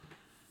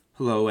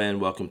Hello and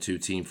welcome to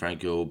Team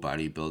Franco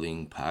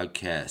Bodybuilding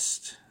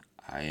Podcast.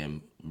 I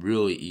am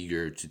really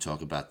eager to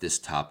talk about this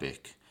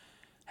topic,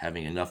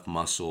 having enough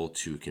muscle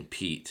to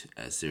compete,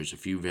 as there's a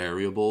few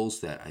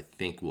variables that I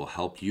think will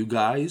help you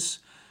guys.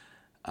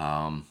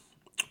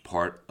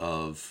 Part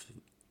of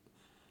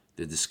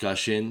the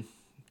discussion,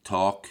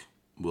 talk,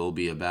 will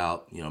be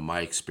about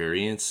my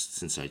experience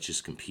since I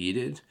just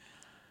competed.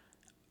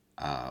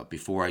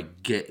 Before I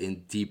get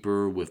in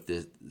deeper with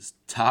this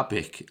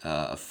topic,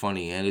 a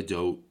funny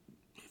anecdote,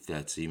 if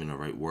that's even the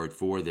right word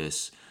for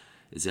this,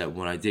 is that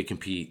when I did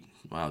compete,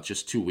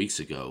 just 2 weeks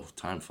ago,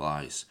 time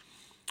flies,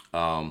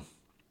 I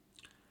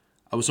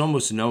was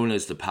almost known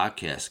as the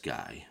podcast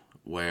guy,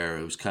 where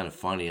it was kind of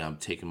funny. I'm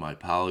taking my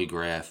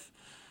polygraph,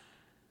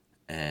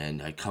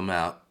 and I come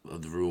out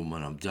of the room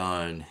when I'm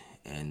done,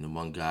 and the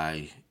one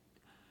guy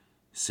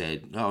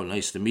said, "Oh,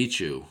 nice to meet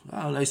you."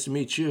 "Oh, nice to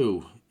meet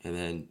you." And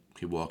then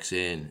he walks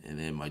in, and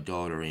then my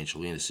daughter,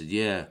 Angelina, said,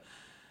 "Yeah,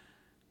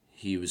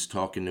 he was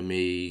talking to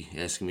me,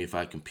 asking me if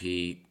I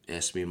compete,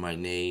 asked me my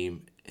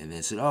name, and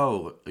then said,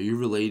 'Oh, are you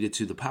related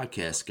to the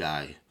podcast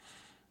guy?'"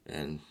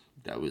 And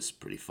that was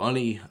pretty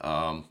funny.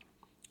 And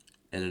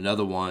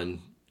another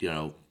one,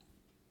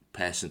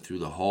 passing through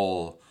the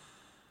hall,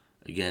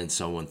 again,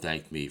 someone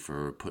thanked me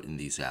for putting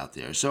these out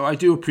there. So I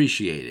do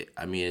appreciate it.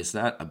 I mean, it's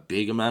not a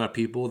big amount of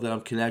people that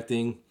I'm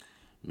connecting.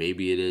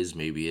 Maybe it is,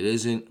 maybe it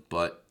isn't,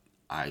 but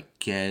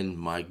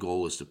my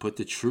goal is to put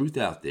the truth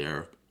out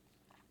there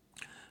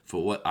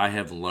for what I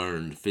have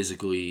learned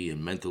physically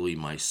and mentally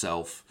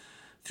myself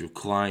through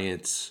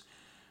clients,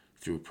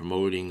 through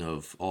promoting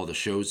of all the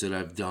shows that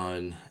I've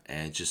done,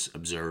 and just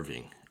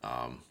observing.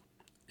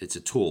 It's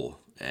a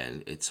tool,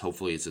 and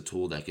hopefully it's a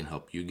tool that can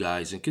help you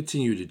guys and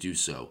continue to do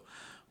so,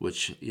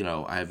 which,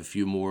 I have a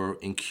few more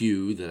in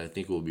queue that I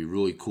think will be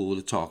really cool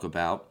to talk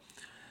about.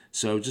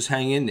 So just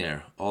hang in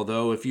there.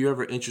 Although if you're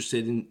ever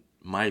interested in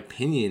my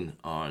opinion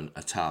on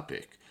a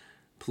topic,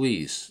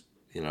 please,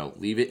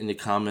 leave it in the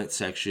comment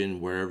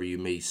section wherever you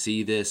may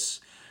see this,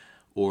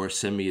 or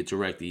send me a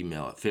direct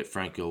email at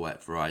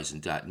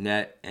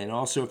fitfranco@verizon.net. And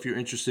also, if you're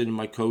interested in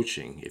my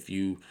coaching, if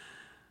you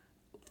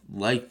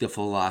like the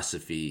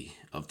philosophy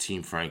of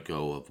Team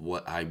Franco, of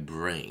what I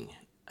bring,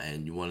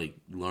 and you want to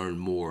learn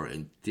more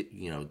and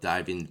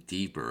dive in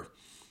deeper,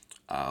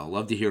 I'd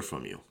love to hear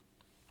from you.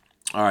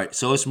 All right,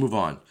 so let's move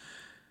on.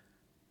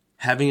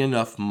 Having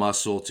enough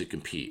muscle to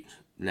compete.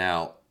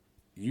 Now,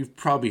 you've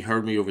probably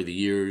heard me over the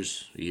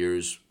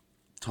years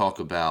talk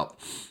about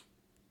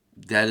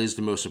that is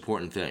the most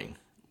important thing,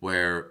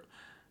 where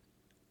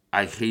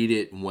I hate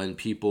it when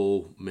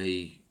people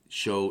may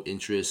show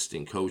interest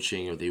in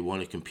coaching or they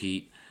want to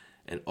compete,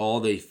 and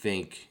all they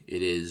think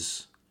it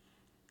is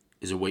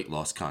a weight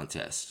loss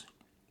contest,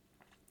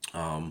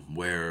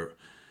 where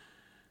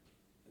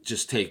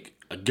just take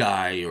a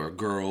guy or a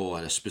girl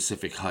at a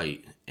specific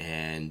height,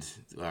 and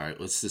all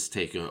right, let's just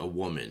take a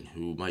woman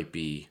who might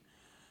be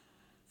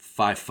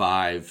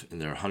 5'5"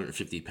 and they're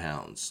 150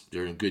 pounds.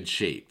 They're in good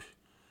shape.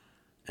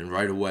 And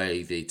right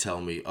away they tell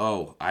me,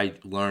 "Oh, I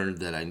learned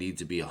that I need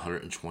to be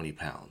 120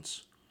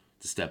 pounds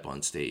to step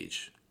on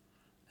stage."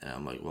 And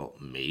I'm like, well,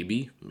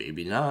 maybe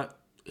not.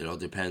 It all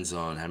depends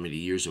on how many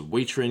years of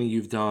weight training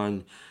you've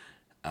done,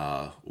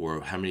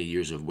 or how many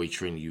years of weight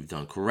training you've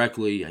done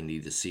correctly. I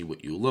need to see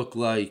what you look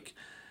like.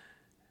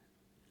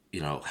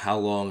 How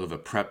long of a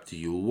prep do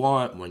you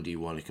want? When do you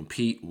want to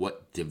compete?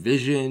 What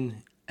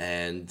division?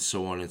 And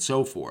so on and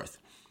so forth.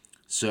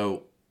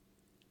 So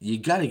you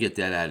got to get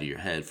that out of your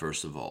head,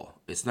 first of all.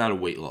 It's not a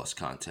weight loss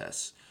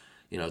contest.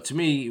 To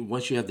me,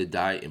 once you have the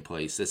diet in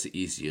place, that's the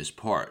easiest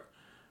part.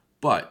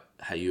 But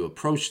how you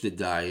approach the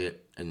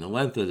diet and the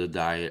length of the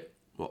diet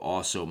will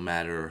also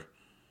matter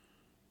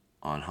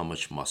on how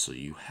much muscle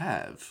you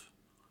have.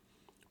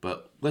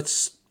 But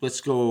let's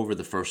go over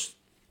the first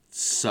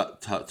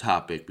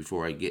topic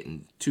before I get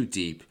in too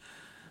deep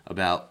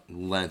about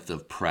length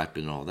of prep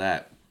and all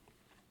that.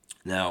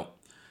 Now,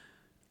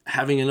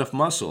 having enough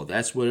muscle,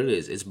 that's what it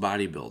is. It's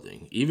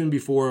bodybuilding. Even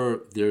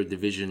before their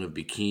division of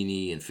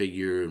bikini and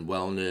figure and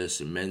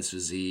wellness and men's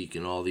physique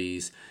and all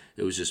these,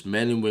 it was just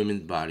men and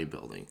women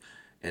bodybuilding.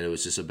 And it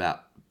was just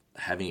about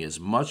having as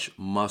much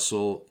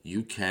muscle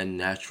you can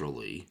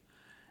naturally,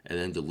 and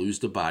then to lose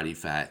the body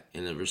fat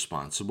in a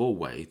responsible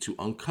way to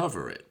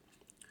uncover it.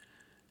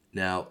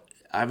 Now,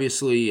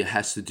 obviously, it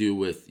has to do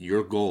with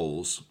your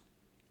goals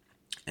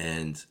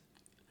and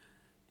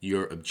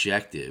your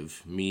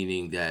objective,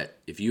 meaning that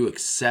if you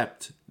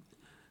accept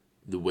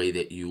the way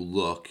that you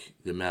look,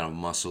 the amount of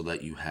muscle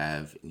that you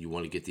have, and you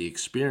want to get the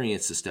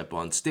experience to step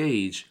on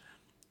stage,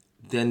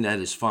 then that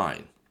is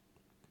fine.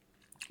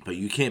 But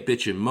you can't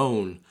bitch and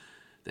moan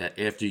that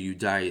after you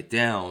diet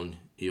down,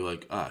 you're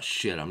like, "Oh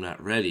shit, I'm not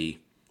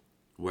ready,"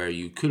 where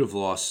you could have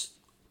lost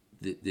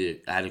the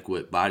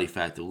adequate body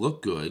fat to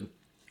look good,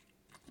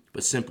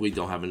 but simply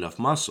don't have enough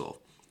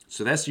muscle.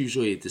 So that's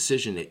usually a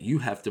decision that you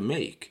have to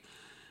make,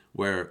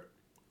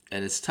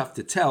 and it's tough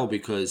to tell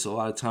because a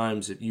lot of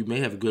times you may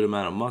have a good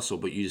amount of muscle,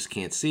 but you just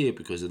can't see it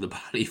because of the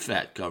body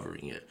fat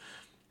covering it.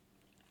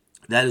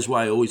 That is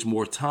why always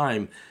more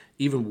time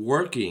even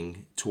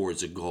working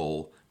towards a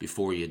goal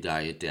before you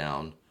diet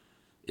down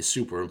is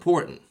super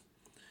important.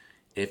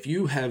 If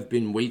you have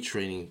been weight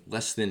training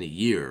less than a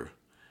year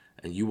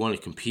and you want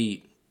to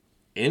compete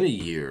in a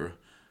year,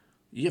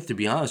 you have to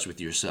be honest with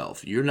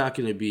yourself. You're not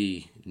going to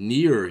be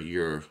near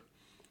your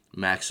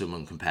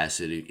maximum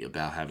capacity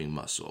about having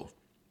muscle.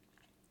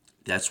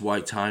 That's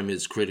why time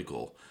is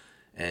critical.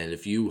 And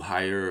if you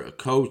hire a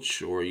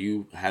coach or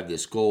you have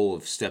this goal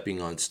of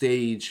stepping on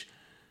stage,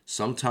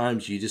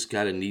 sometimes you just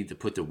got to need to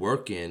put the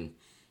work in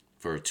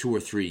for 2 or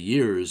 3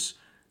 years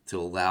to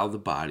allow the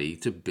body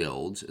to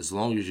build, as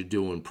long as you're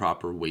doing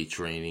proper weight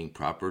training,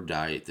 proper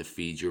diet to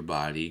feed your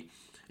body,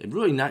 and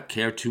really not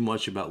care too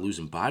much about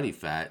losing body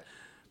fat.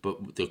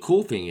 But the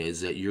cool thing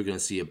is that you're going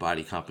to see a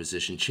body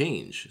composition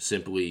change.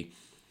 Simply,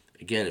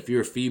 again, if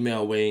you're a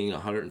female weighing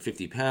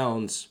 150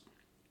 pounds,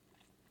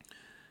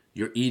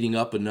 you're eating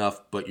up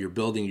enough, but you're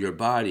building your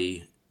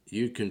body,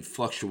 you can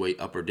fluctuate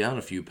up or down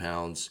a few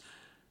pounds,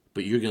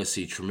 but you're going to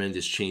see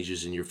tremendous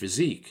changes in your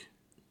physique,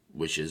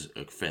 which is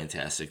a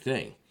fantastic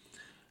thing.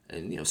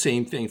 And,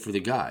 same thing for the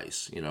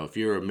guys. If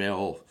you're a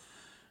male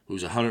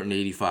who's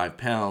 185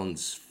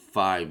 pounds,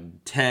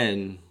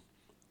 5'10",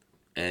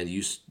 and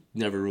you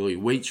never really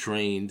weight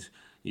trained,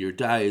 your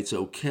diet's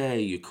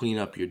okay, you clean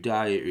up your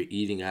diet, you're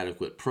eating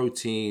adequate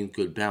protein,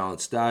 good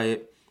balanced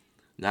diet,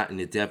 not in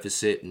a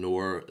deficit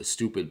nor a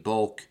stupid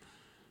bulk,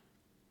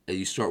 and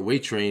you start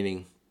weight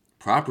training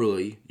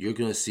properly, you're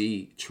going to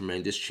see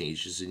tremendous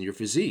changes in your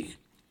physique.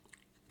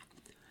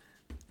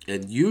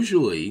 And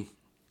usually,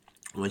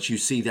 once you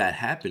see that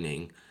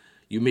happening,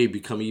 you may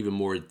become even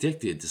more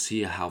addicted to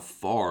see how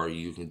far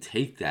you can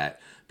take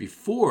that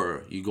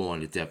before you go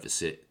on a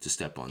deficit to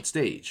step on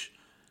stage.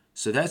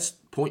 So that's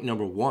point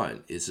number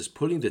one, is just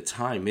putting the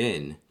time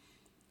in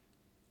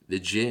the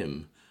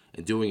gym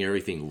and doing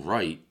everything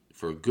right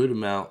for a good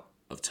amount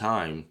of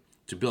time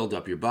to build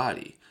up your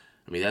body.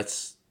 I mean,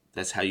 that's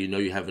how you know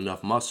you have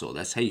enough muscle.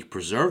 That's how you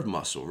preserve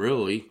muscle,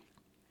 really.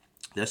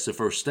 That's the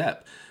first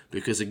step.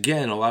 Because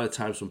again, a lot of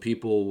times when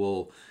people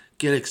will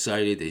get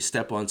excited, they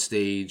step on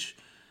stage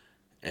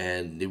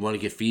and they want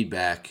to get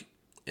feedback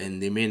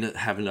and they may not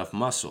have enough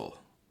muscle.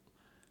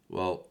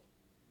 Well,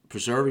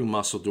 preserving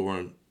muscle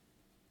during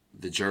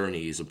the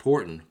journey is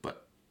important,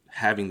 but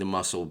having the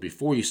muscle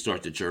before you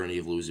start the journey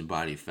of losing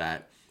body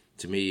fat,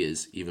 to me,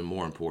 is even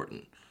more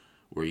important,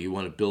 where you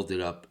want to build it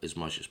up as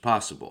much as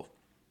possible.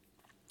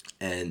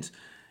 And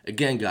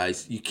again,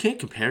 guys, you can't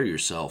compare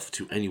yourself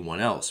to anyone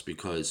else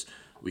because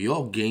we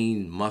all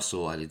gain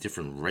muscle at a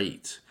different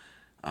rate.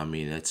 I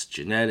mean, that's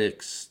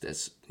genetics,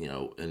 that's,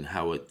 and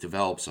how it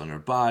develops on our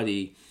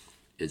body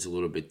is a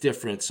little bit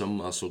different. Some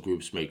muscle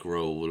groups may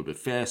grow a little bit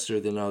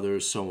faster than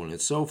others, so on and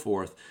so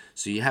forth.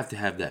 So you have to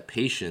have that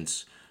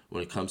patience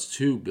when it comes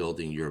to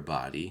building your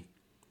body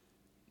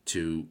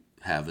to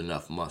have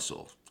enough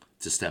muscle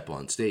to step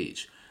on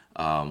stage.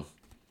 I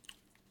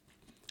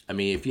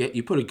mean, if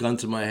you put a gun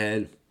to my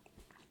head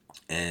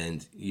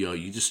and,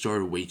 you just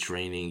started weight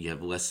training, you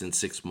have less than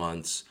 6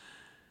 months,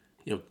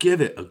 give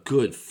it a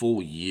good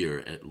full year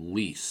at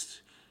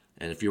least.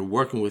 And if you're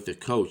working with a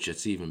coach,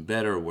 that's even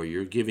better, where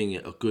you're giving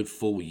it a good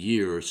full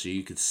year so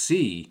you can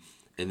see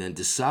and then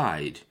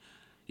decide,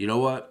 you know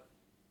what?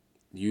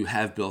 You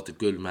have built a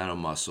good amount of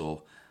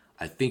muscle.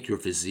 I think your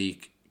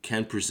physique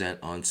can present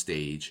on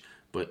stage,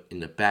 but in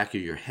the back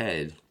of your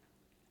head,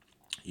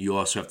 you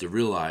also have to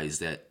realize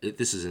that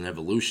this is an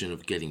evolution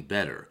of getting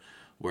better,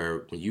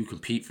 where when you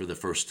compete for the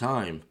first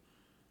time,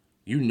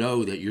 you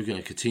know that you're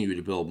going to continue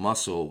to build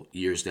muscle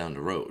years down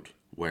the road,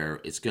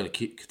 where it's going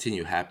to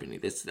continue happening.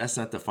 That's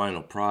not the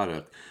final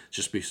product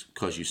just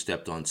because you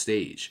stepped on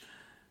stage.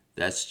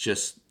 That's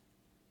just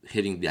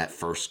hitting that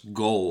first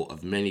goal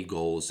of many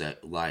goals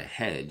that lie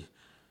ahead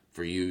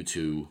for you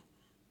to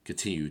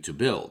continue to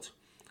build.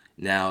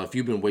 Now, if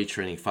you've been weight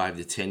training 5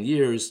 to 10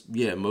 years,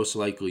 yeah, most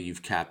likely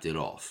you've capped it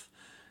off.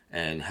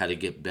 And how to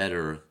get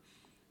better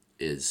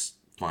is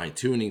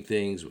fine-tuning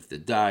things with the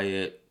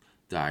diet,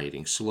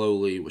 dieting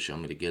slowly, which I'm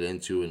going to get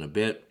into in a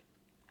bit,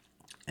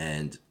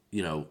 and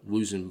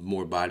losing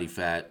more body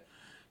fat,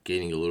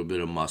 gaining a little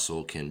bit of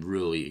muscle can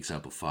really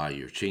exemplify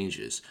your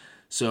changes.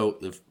 So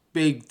the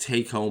big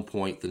take-home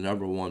point, the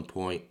number one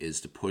point,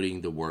 is to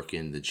putting the work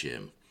in the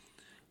gym.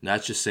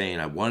 Not just saying,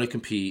 I want to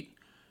compete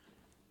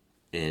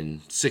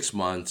in 6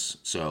 months,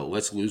 so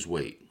let's lose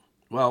weight.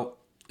 Well,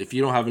 if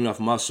you don't have enough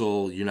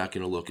muscle, you're not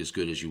going to look as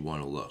good as you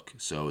want to look.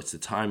 So it's the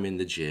time in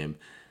the gym.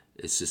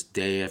 It's just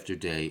day after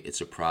day.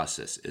 It's a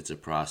process.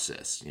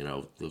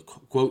 The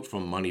quote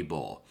from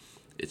Moneyball,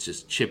 it's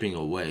just chipping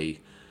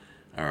away.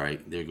 All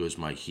right, there goes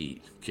my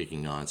heat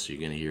kicking on, so you're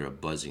going to hear a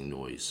buzzing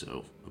noise.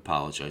 So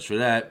apologize for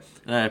that.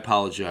 And I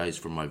apologize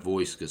for my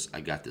voice because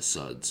I got the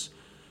suds.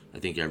 I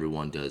think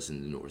everyone does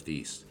in the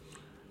Northeast.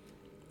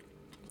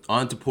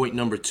 On to point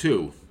number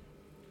 2.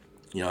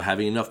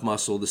 Having enough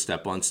muscle to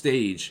step on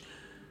stage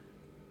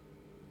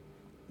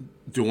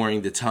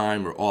during the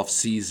time or off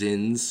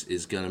seasons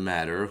is going to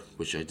matter,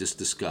 which I just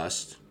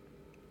discussed.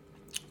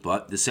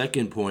 But the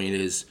second point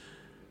is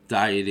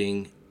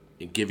dieting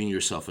and giving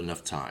yourself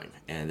enough time.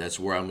 And that's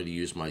where I'm going to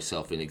use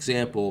myself an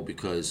example,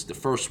 because the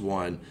first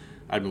one,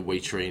 I've been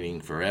weight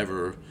training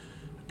forever,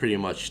 pretty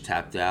much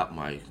tapped out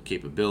my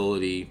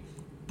capability.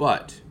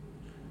 But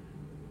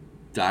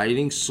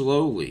dieting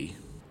slowly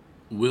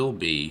will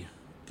be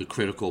the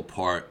critical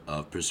part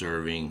of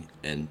preserving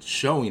and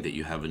showing that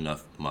you have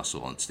enough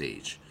muscle on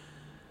stage.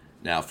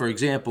 Now, for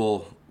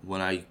example,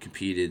 when I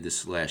competed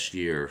this last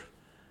year,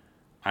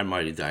 I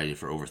might have dieted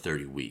for over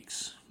 30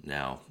 weeks.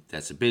 Now,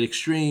 that's a bit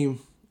extreme.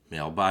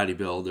 Male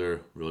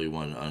bodybuilder, really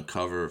want to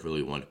uncover,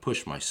 really want to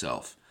push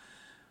myself.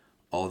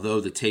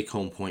 Although the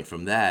take-home point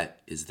from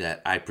that is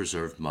that I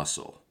preserved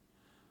muscle,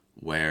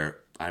 where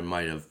I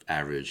might have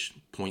averaged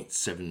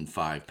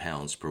 0.75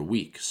 pounds per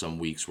week. Some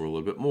weeks were a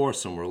little bit more,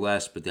 some were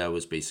less, but that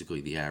was basically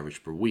the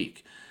average per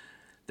week.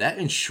 That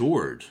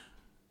ensured,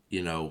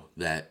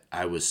 that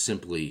I was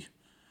simply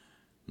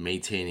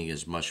maintaining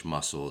as much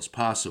muscle as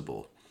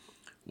possible.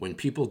 When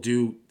people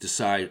do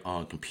decide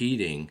on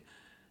competing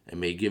and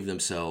may give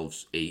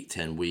themselves 8,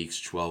 10 weeks,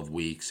 12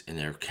 weeks, and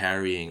they're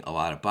carrying a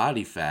lot of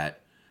body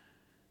fat,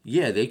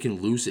 yeah, they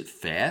can lose it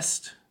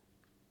fast,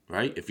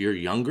 right? If you're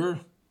younger.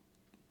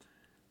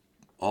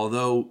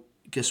 Although,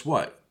 guess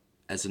what?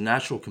 As a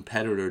natural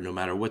competitor, no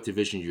matter what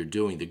division you're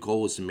doing, the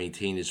goal is to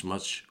maintain as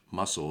much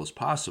muscle as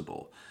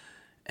possible.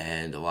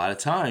 And a lot of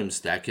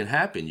times that can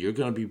happen. You're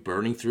going to be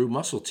burning through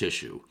muscle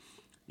tissue.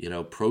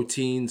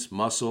 Proteins,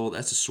 muscle,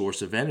 that's a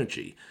source of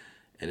energy.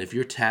 And if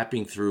you're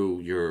tapping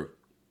through your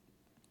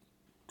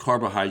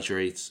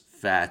carbohydrates,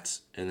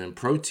 fats, and then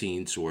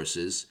protein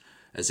sources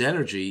as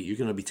energy, you're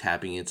going to be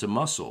tapping into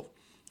muscle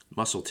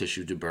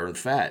tissue to burn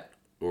fat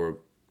or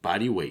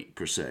body weight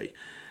per se.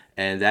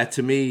 And that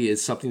to me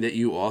is something that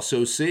you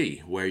also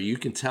see, where you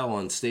can tell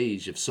on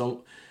stage if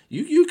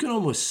you can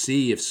almost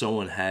see if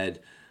someone had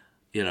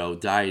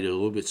dieted a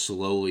little bit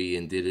slowly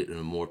and did it in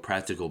a more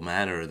practical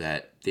manner,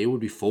 that they would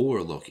be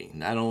forward looking,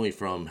 not only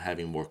from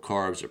having more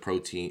carbs or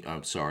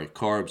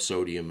carbs,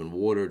 sodium, and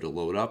water to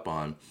load up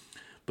on,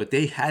 but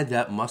they had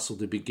that muscle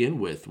to begin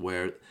with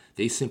where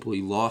they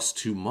simply lost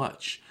too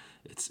much.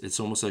 It's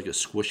almost like a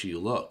squishy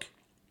look.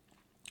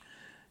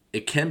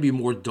 It can be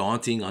more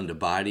daunting on the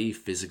body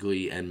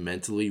physically and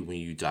mentally when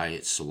you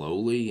diet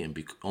slowly, and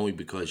only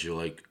because you're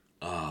like,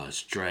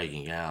 it's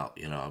dragging out,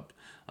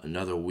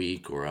 another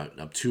week, or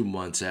I'm 2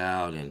 months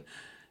out, and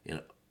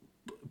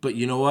but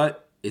you know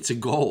what? It's a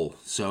goal.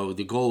 So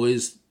the goal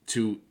is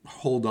to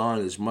hold on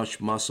as much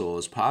muscle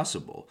as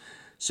possible.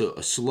 So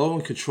a slow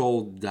and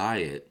controlled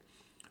diet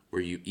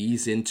where you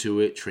ease into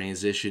it,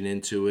 transition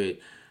into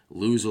it,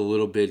 lose a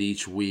little bit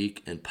each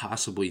week, and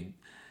possibly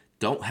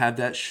don't have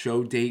that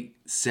show date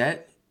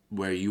set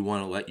where you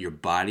want to let your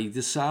body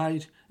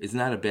decide, is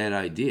not a bad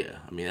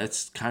idea. I mean,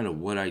 that's kind of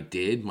what I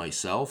did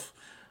myself.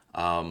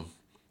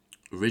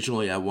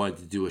 Originally, I wanted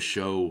to do a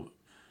show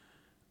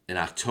in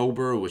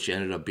October, which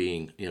ended up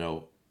being,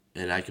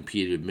 and I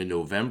competed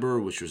mid-November,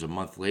 which was a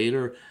month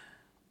later.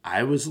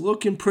 I was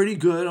looking pretty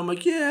good. I'm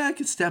like, yeah, I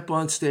can step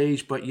on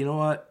stage, but you know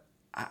what?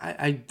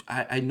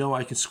 I know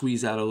I can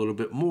squeeze out a little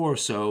bit more.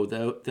 So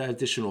that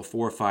additional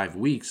 4 or 5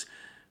 weeks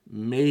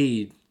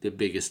made the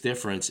biggest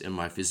difference in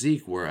my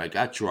physique, where I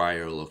got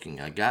drier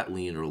looking, I got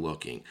leaner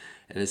looking.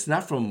 And it's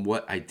not from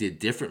what I did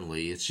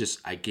differently. It's just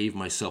I gave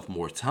myself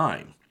more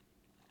time.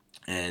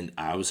 And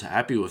I was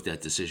happy with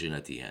that decision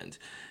at the end.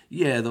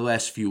 Yeah, the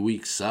last few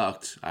weeks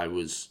sucked. I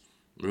was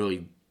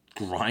really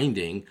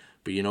grinding,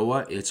 but you know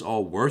what? It's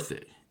all worth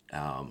it.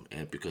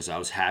 And because I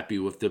was happy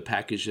with the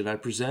package that I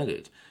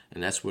presented.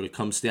 And that's what it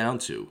comes down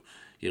to.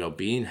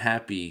 Being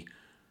happy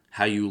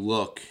how you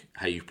look,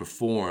 how you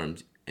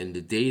performed, and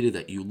the data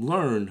that you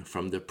learned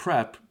from the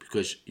prep,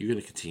 because you're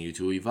going to continue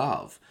to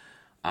evolve.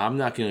 I'm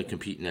not going to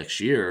compete next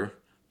year,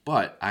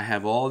 but I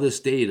have all this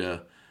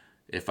data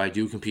if I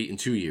do compete in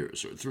 2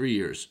 years or 3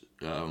 years,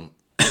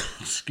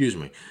 excuse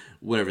me,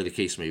 whatever the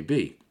case may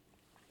be.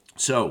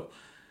 So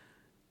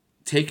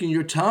taking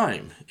your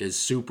time is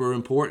super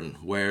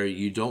important, where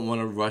you don't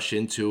want to rush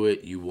into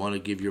it. You want to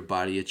give your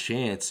body a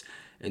chance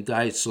and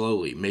diet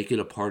slowly. Make it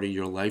a part of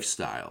your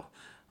lifestyle.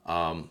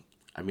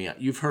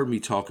 You've heard me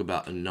talk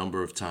about a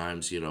number of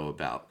times,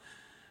 about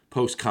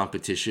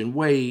post-competition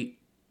weight,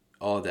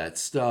 all that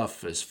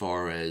stuff as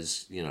far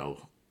as,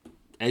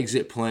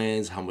 exit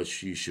plans, how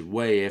much you should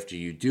weigh after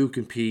you do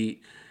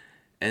compete.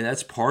 And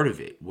that's part of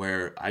it,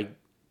 where I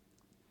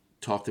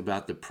talked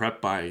about the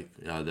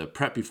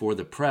prep before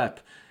the prep.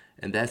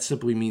 And that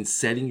simply means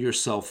setting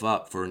yourself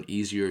up for an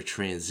easier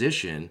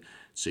transition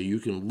so you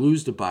can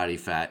lose the body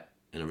fat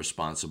in a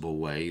responsible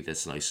way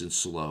that's nice and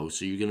slow.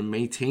 So you're going to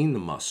maintain the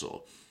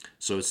muscle.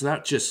 So it's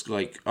not just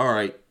like, all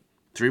right,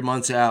 3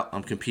 months out,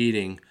 I'm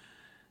competing.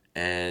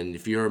 And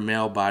if you're a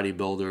male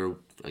bodybuilder,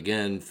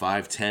 again,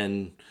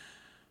 5'10",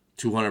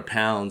 200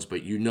 pounds,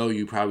 but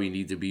you probably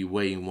need to be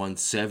weighing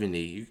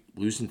 170,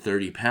 losing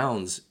 30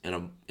 pounds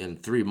in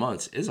 3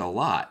 months is a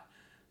lot.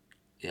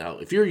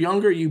 If you're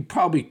younger, you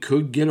probably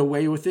could get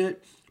away with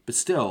it, but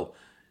still,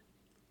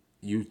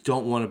 you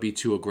don't want to be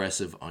too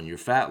aggressive on your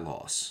fat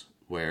loss,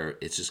 where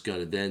it's just going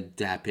to then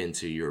dap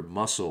into your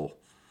muscle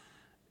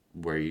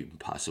where you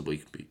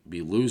possibly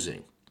be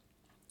losing.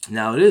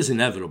 Now, it is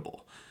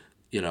inevitable.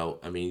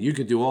 I mean, you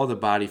can do all the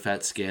body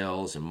fat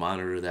scales and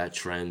monitor that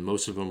trend.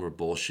 Most of them are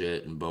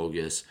bullshit and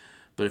bogus.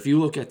 But if you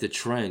look at the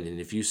trend and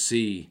if you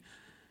see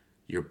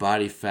your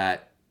body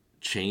fat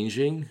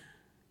changing,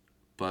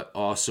 but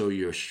also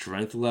your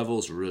strength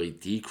levels really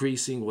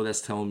decreasing, well, that's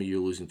telling me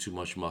you're losing too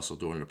much muscle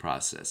during the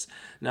process.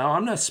 Now,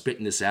 I'm not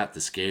spitting this out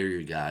to scare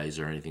you guys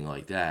or anything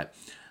like that.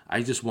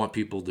 I just want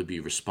people to be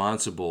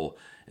responsible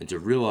and to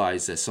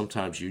realize that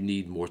sometimes you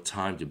need more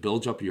time to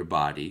build up your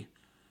body.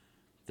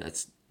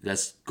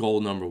 That's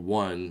goal number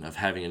one of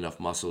having enough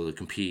muscle to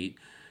compete,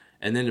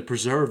 and then to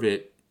preserve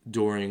it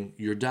during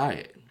your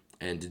diet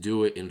and to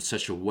do it in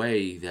such a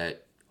way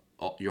that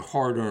your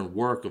hard-earned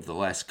work of the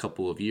last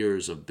couple of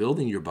years of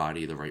building your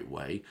body the right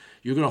way,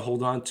 you're going to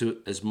hold on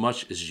to as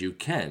much as you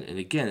can. And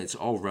again, it's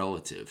all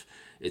relative.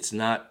 It's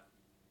not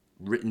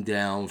written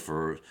down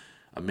for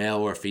a male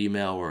or a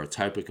female or a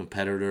type of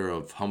competitor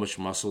of how much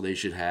muscle they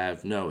should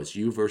have. No, it's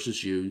you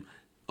versus you,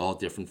 all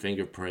different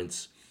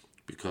fingerprints,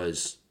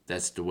 because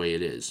that's the way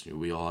it is.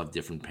 We all have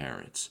different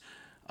parents.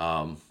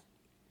 So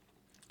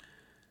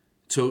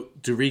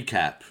to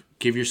recap,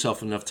 give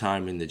yourself enough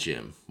time in the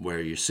gym where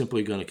you're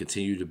simply going to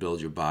continue to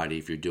build your body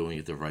if you're doing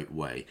it the right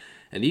way.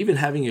 And even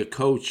having a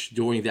coach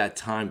during that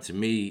time, to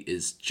me,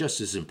 is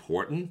just as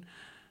important,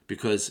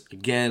 because,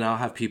 again, I'll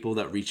have people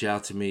that reach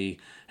out to me,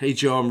 hey,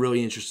 Joe, I'm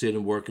really interested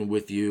in working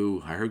with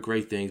you. I heard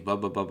great things, blah,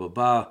 blah, blah, blah,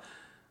 blah.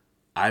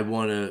 I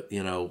want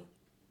to,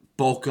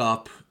 bulk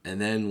up and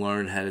then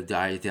learn how to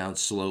diet down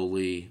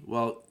slowly.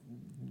 Well,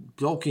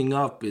 bulking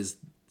up is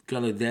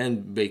going to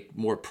then make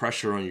more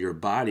pressure on your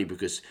body,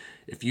 because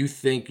if you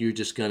think you're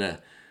just going to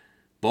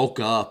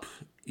bulk up,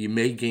 you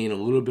may gain a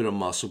little bit of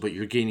muscle, but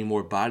you're gaining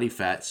more body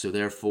fat. So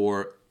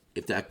therefore,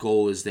 if that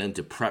goal is then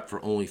to prep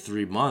for only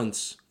 3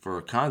 months for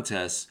a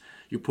contest,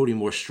 you're putting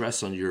more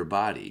stress on your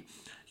body.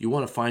 You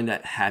want to find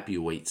that happy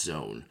weight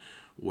zone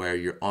where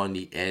you're on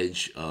the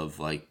edge of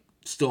like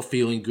still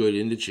feeling good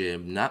in the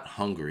gym, not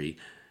hungry,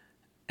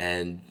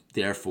 and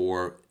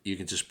therefore you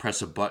can just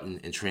press a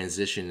button and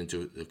transition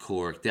into the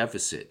caloric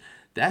deficit.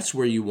 That's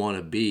where you want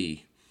to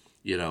be,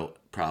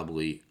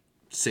 probably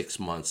 6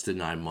 months to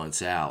 9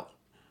 months out.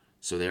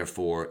 So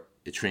therefore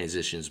it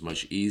transitions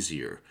much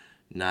easier.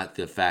 Not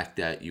the fact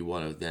that you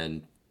want to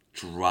then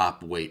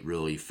drop weight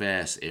really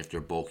fast after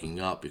bulking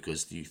up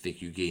because you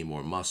think you gain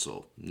more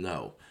muscle.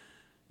 No,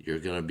 you're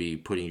going to be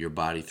putting your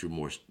body through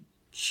more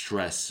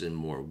stress and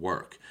more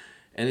work.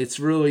 And it's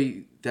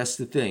really, that's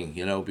the thing,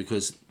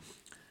 because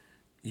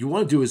you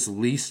want to do as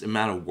least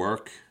amount of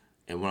work.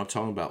 And when I'm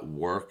talking about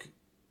work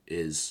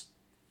is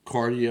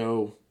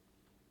cardio,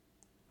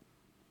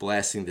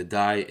 blasting the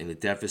diet and the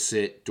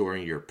deficit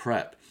during your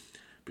prep.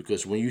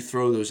 Because when you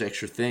throw those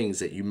extra things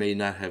that you may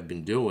not have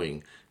been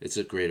doing, it's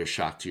a greater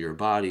shock to your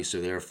body.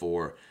 So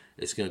therefore,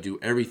 it's going to do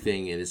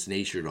everything in its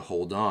nature to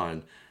hold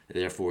on.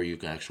 And therefore, you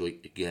can actually,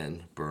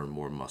 again, burn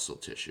more muscle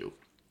tissue.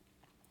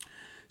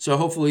 So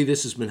hopefully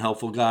this has been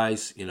helpful,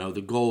 guys.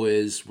 The goal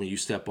is when you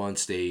step on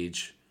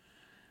stage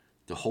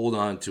to hold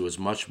on to as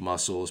much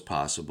muscle as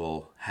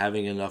possible,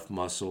 having enough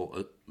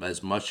muscle,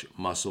 as much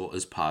muscle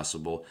as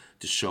possible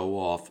to show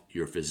off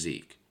your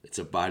physique. It's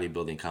a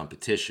bodybuilding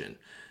competition.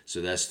 So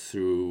that's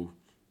through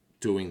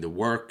doing the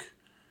work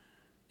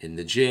in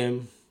the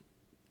gym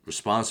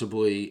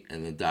responsibly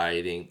and then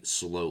dieting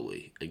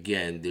slowly.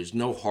 Again, there's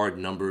no hard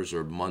numbers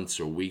or months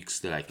or weeks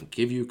that I can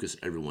give you because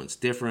everyone's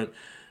different,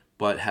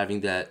 but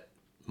having that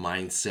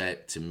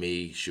mindset to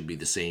me should be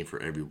the same for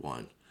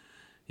everyone.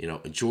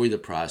 Enjoy the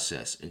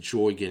process,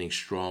 enjoy getting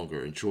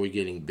stronger, enjoy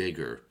getting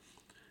bigger,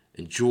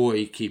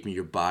 enjoy keeping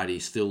your body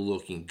still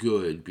looking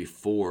good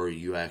before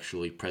you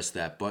actually press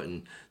that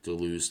button to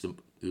lose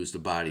the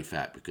body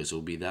fat, because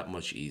it'll be that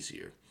much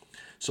easier.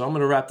 So I'm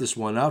going to wrap this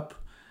one up.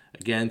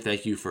 Again,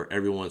 thank you for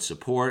everyone's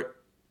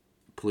support.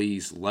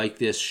 Please like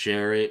this,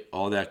 share it,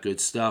 all that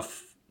good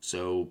stuff,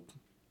 so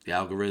the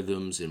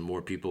algorithms and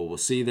more people will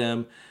see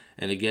them.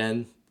 And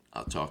again,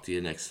 I'll talk to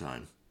you next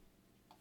time.